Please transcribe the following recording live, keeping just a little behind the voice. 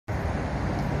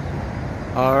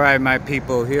All right, my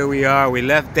people, here we are. We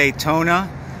left Daytona,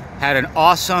 had an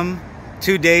awesome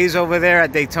 2 days over there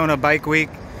at Daytona Bike Week,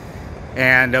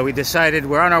 and we decided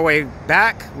we're on our way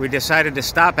back. We decided to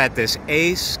stop at this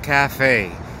Ace Cafe.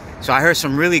 So I heard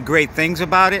some really great things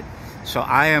about it, so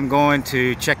I am going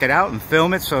to check it out and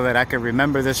film it so that I can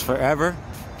remember this forever.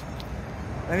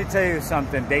 Let me tell you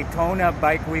something. Daytona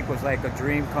Bike Week was like a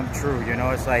dream come true. You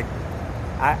know, it's like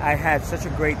I had such a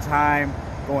great time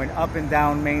going up and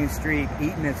down Main Street,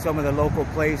 eating at some of the local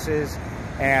places,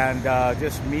 and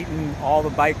just meeting all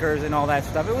the bikers and all that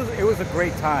stuff. It was a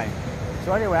great time.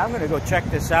 So anyway, I'm going to go check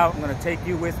this out. I'm going to take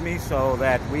you with me so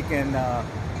that we can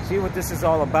see what this is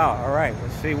all about. All right,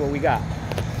 let's see what we got.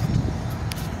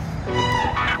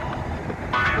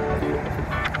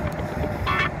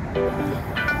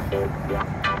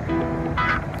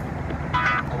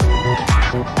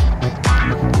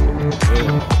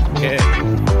 Okay.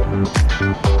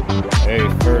 Very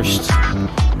first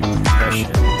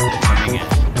impression coming in.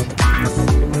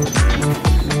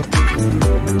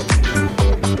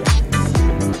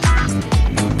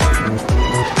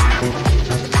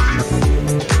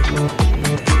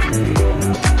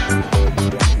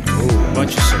 Ooh, a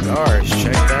bunch of cigars.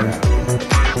 Check that out.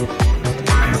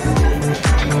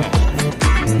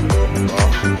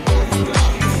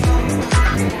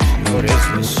 What is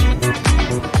this?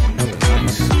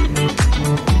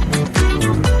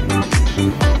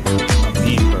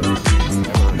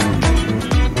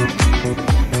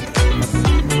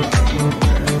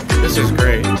 This is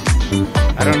great.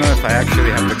 I don't know if I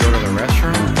actually have to go to the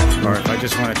restroom or if I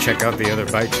just want to check out the other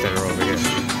bikes that are over here.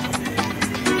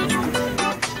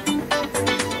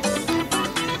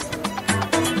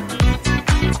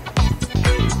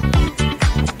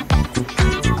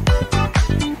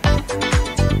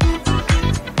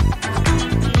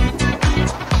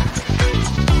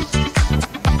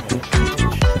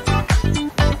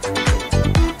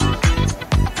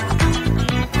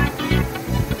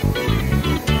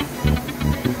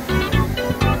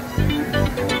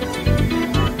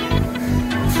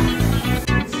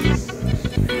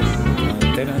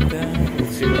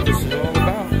 Let's see what this is all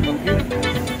about up here.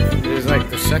 This is like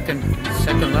the second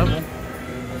level.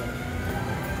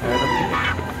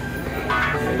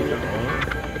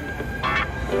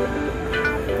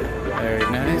 Very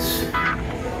nice.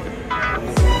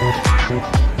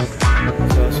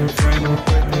 Saw some framework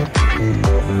right there.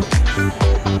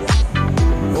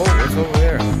 Whoa, what's over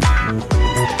there?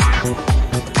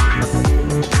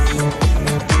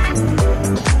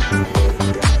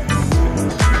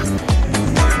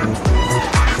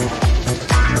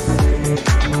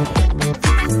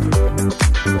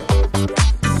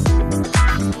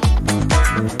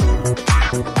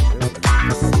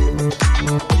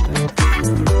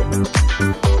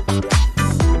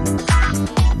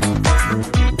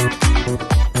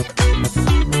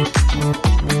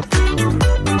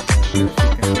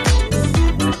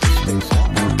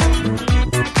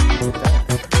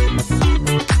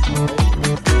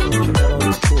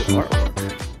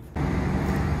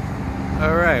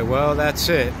 Alright, well that's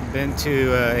it. Been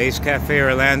to Ace Cafe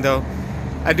Orlando.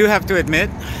 I do have to admit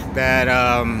that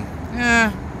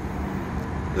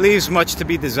leaves much to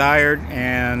be desired,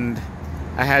 and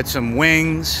I had some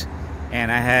wings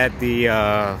and I had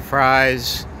the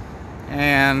fries,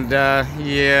 and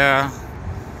yeah,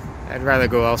 I'd rather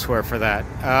go elsewhere for that.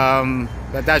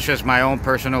 But that's just my own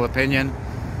personal opinion.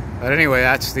 But anyway,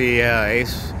 that's the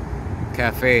Ace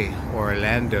Cafe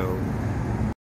Orlando.